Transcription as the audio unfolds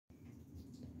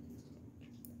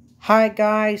Hi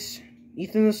guys,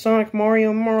 Ethan the Sonic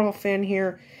Mario Marvel fan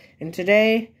here, and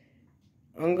today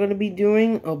I'm going to be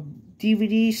doing a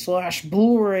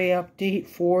DVD/Blu-ray update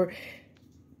for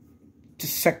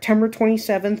September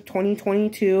 27th,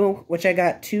 2022, which I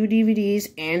got 2 DVDs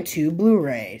and 2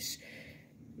 Blu-rays.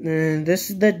 And this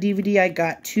is the DVD I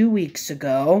got 2 weeks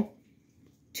ago.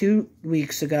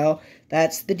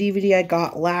 That's the DVD I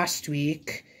got last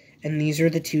week, and these are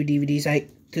the 2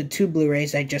 2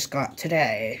 Blu-rays I just got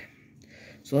today.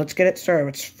 So let's get it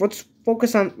started. Let's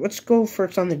go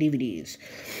first on the DVDs.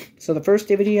 So the first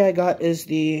DVD I got is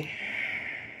the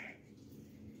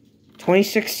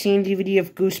 2016 DVD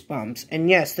of Goosebumps. And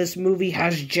yes, this movie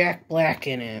has Jack Black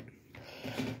in it.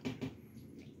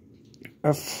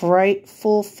 A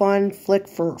frightful fun flick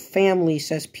for family,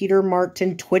 says Peter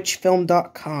Martin,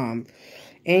 twitchfilm.com.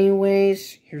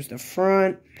 Anyways, here's the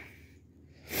front,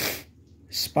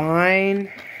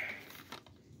 spine,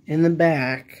 in the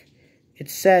back. It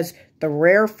says, the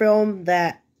rare film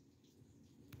that...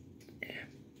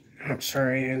 Oh,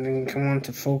 sorry, I didn't come on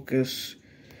to focus.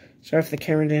 Sorry if the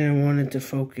camera didn't want it to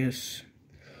focus.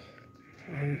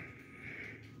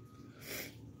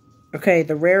 Okay,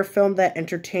 the rare film that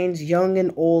entertains young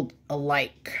and old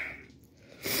alike.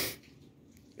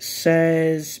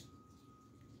 Says...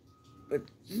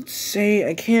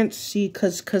 I can't see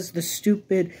because the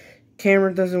stupid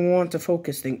camera doesn't want to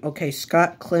focus thing. Okay,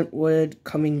 Scott Clintwood,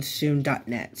 coming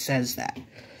soon.net says that.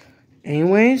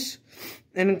 Anyways,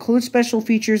 it includes special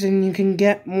features and you can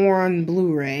get more on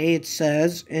Blu-ray, it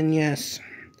says. And yes,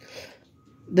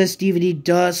 this DVD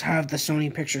does have the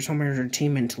Sony Pictures Home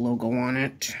Entertainment logo on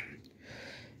it.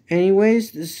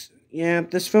 Anyways, this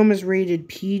film is rated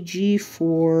PG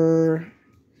for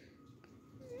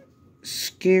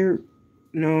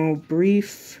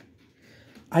brief.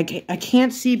 I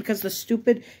can't see because the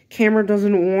stupid camera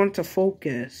doesn't want to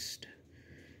focus.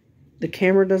 The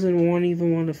camera doesn't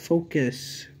even want to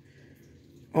focus.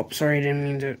 Oh, sorry, I didn't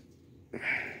mean to.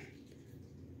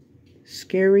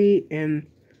 Scary and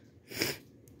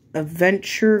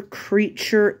adventure,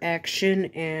 creature, action,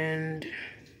 and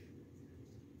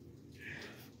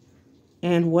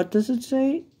what does it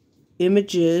say?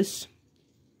 Images.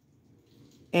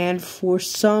 And for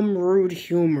some rude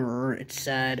humor, it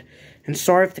said. And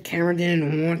sorry if the camera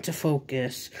didn't want to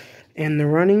focus. And the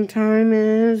running time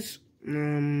is...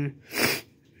 wait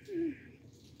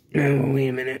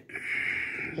a minute.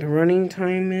 The running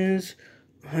time is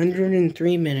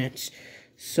 103 minutes.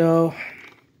 So,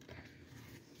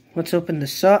 let's open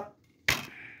this up.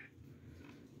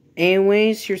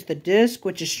 Anyways, here's the disc,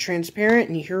 which is transparent,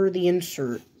 and here are the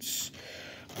inserts.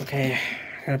 Okay,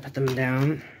 I gotta put them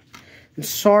down. I'm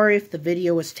sorry if the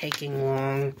video was taking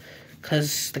long,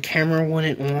 because the camera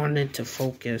wouldn't want it to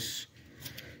focus.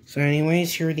 So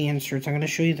anyways, here are the inserts. I'm going to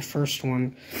show you the first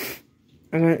one.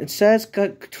 It says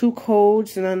got 2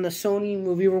 codes and then the Sony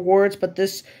movie rewards, but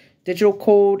this digital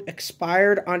code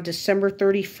expired on December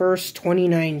 31st,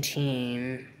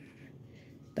 2019.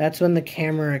 That's when the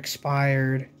camera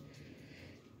expired.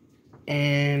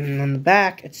 And on the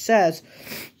back, it says,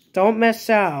 don't miss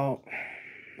out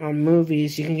on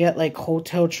movies. You can get like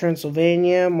Hotel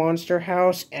Transylvania, Monster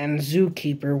House, and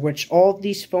Zookeeper, which all of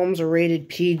these films are rated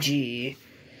PG.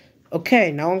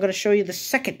 Okay, now I'm going to show you the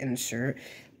second insert.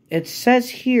 It says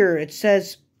here,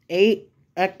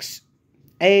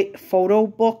 8x8 photo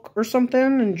book or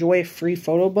something. Enjoy a free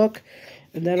photo book.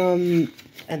 And then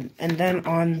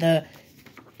on the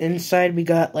inside we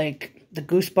got like the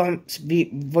Goosebumps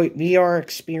VR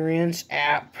experience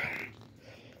app.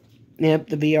 Yep,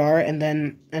 the VR, and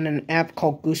an app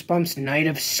called Goosebumps Night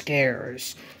of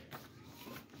Scares.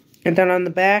 And then on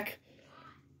the back,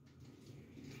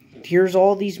 here's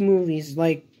all these movies,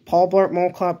 like Paul Blart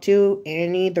Mall Cop 2,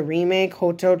 Annie, the remake,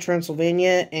 Hotel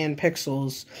Transylvania, and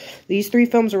Pixels. These 3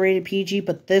 films are rated PG,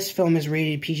 but this film is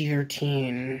rated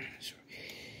PG-13.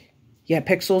 Yeah,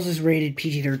 Pixels is rated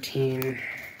PG-13.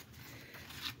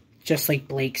 Just like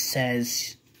Blake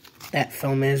says, that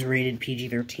film is rated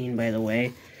PG-13, by the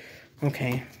way.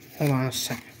 Okay, hold on a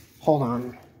second. Hold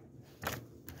on.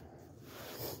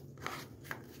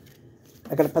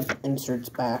 I gotta put the inserts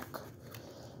back.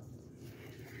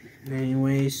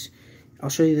 Anyways, I'll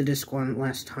show you the disc one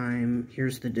last time.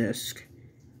 Here's the disc.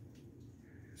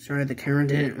 Sorry, the camera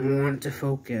didn't want to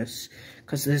focus.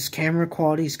 Because this camera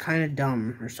quality is kind of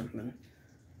dumb or something.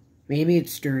 Maybe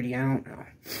it's dirty, I don't know.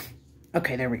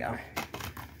 Okay, there we go.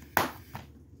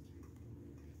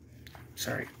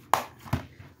 Sorry.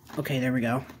 Okay, there we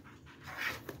go.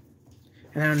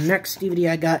 And our next DVD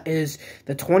I got is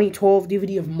the 2012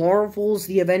 DVD of Marvel's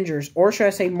The Avengers. Or should I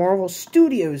say Marvel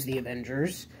Studios' The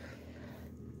Avengers.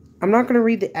 I'm not going to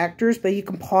read the actors, but you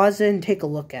can pause it and take a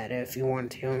look at it if you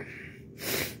want to.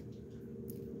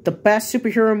 The best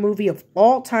superhero movie of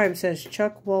all time, says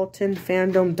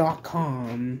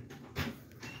ChuckWaltonFandom.com.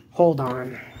 Hold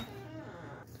on.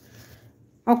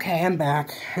 Okay, I'm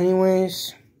back.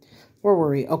 Anyways, where were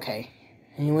we? Okay.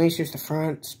 Anyways, here's the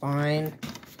front, spine,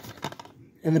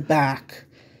 and the back.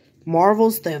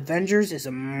 Marvel's The Avengers is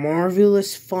a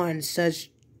marvelous fun, says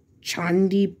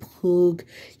Chandi Pug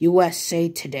USA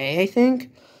Today, I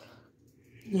think.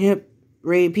 Yep.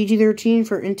 Rated PG-13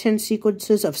 for intense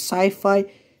sequences of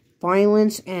sci-fi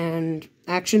violence and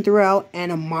action throughout,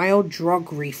 and a mild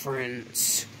drug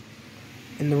reference.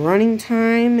 And the running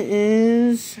time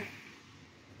is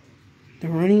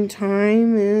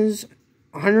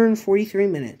 143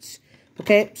 minutes.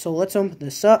 Okay, so let's open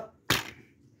this up.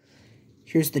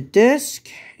 Here's the disc,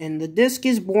 and the disc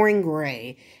is boring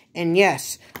gray. And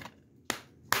yes,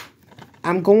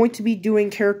 I'm going to be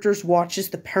doing Characters Watches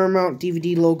the Paramount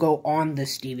DVD logo on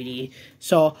this DVD.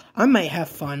 So I might have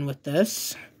fun with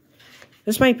this.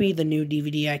 This might be the new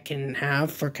DVD I can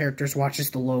have for Characters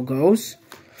Watches the logos.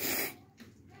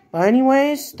 But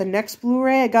anyways, the next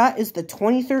Blu-ray I got is the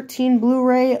 2013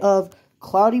 Blu-ray of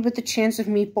Cloudy with a Chance of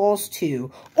Meatballs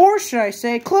 2. Or should I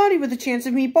say, Cloudy with a Chance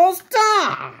of Meatballs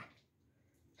Da!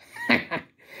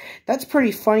 That's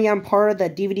pretty funny. I'm part of the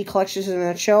DVD collections in a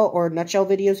nutshell, or nutshell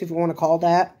videos, if you want to call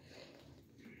that.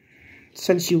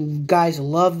 Since you guys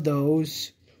love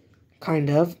those,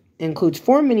 kind of. It includes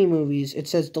 4 mini-movies. It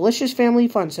says Delicious Family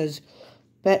Fun. It says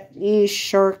Betty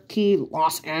Sharkey,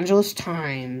 Los Angeles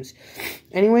Times.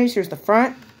 Anyways, here's the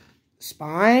front,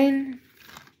 spine,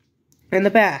 and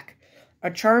the back. A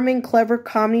charming, clever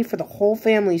comedy for the whole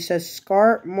family, says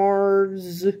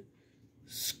Scarmart's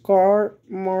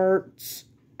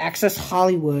Access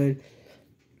Hollywood.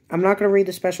 I'm not going to read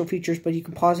the special features, but you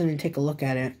can pause it and take a look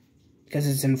at it. Because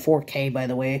it's in 4K, by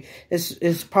the way. This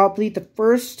is probably the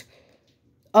first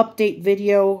update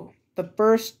video. The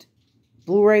first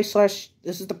Blu-ray / this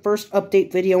is the first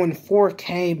update video in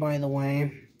 4K, by the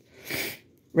way.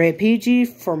 Rated PG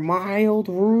for mild,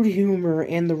 rude humor.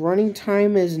 And the running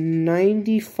time is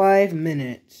 95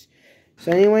 minutes.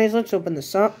 So anyways, let's open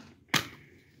this up.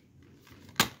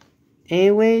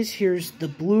 Anyways, here's the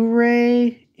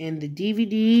Blu-ray and the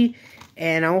DVD,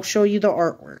 and I'll show you the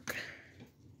artwork.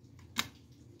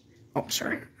 Oh,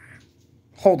 sorry.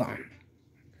 Hold on.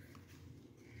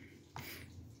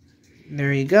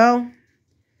 There you go.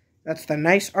 That's the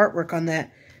nice artwork on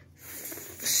that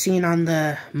scene on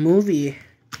the movie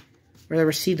where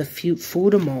they see the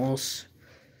food moles.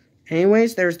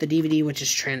 Anyways, there's the DVD, which is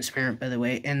transparent, by the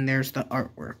way, and there's the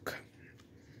artwork.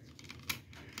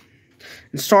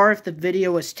 And sorry if the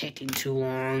video is taking too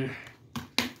long.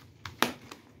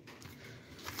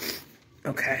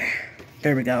 Okay,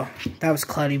 there we go. That was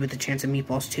Cloudy with a Chance of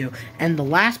Meatballs 2. And the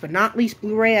last but not least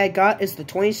Blu-ray I got is the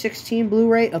 2016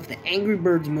 Blu-ray of the Angry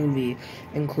Birds movie. It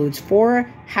includes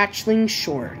 4 hatchling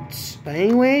shorts. But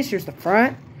anyways, here's the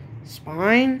front,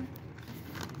 spine,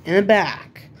 and the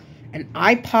back. An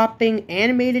eye-popping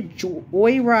animated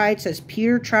joyride, says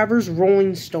Peter Travers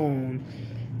Rolling Stone.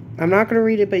 I'm not going to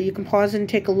read it, but you can pause it and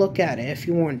take a look at it if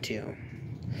you want to.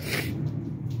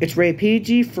 It's rated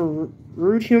PG for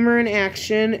rude humor and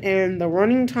action, and the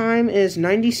running time is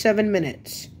 97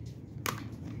 minutes.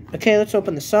 Okay, let's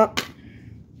open this up.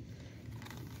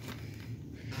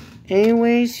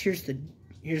 Anyways, here's the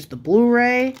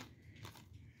Blu-ray.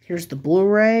 Here's the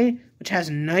Blu-ray, which has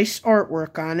nice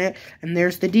artwork on it, and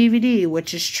there's the DVD,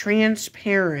 which is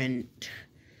transparent.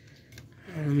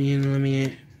 Let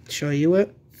me show you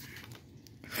it.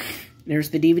 There's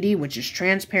the DVD, which is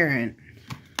transparent.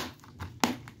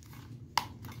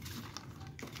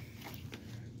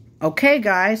 Okay,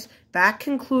 guys, that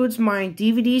concludes my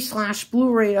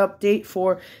DVD/Blu-ray update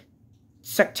for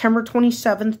September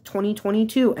 27th,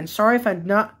 2022. And sorry if I've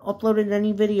not uploaded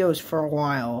any videos for a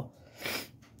while.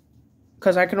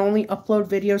 Because I can only upload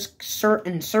videos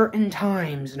certain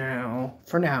times now.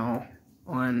 For now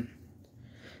on.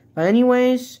 But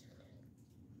anyways,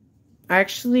 I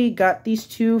actually got these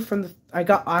 2 from the... I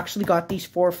actually got these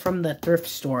 4 from the thrift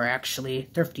store, actually.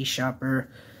 Thrifty shopper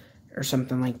or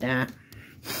something like that.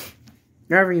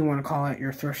 Whatever you want to call it,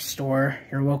 your thrift store,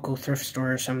 your local thrift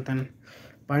store or something.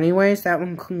 But anyways, that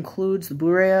one concludes the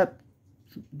Blu-ray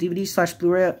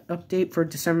DVD/Blu-ray update for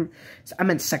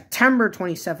September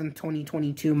 27th,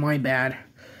 2022, my bad.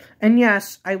 And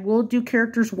yes, I will do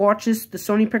Characters Watches, the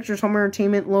Sony Pictures Home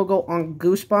Entertainment logo on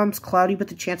Goosebumps, Cloudy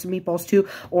with a Chance of Meatballs 2,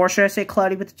 or should I say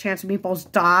Cloudy with a Chance of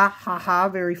Meatballs Da, haha,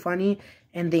 very funny.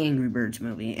 and the Angry Birds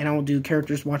movie. And I will do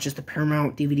Characters Watches the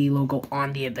Paramount DVD logo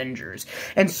on the Avengers.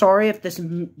 And sorry if this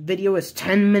video is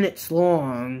 10 minutes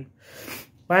long.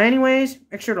 But anyways,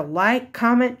 make sure to like,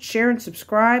 comment, share, and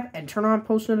subscribe. And turn on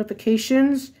post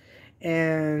notifications.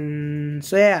 And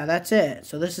so yeah, that's it.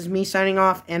 So this is me signing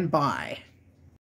off, and bye.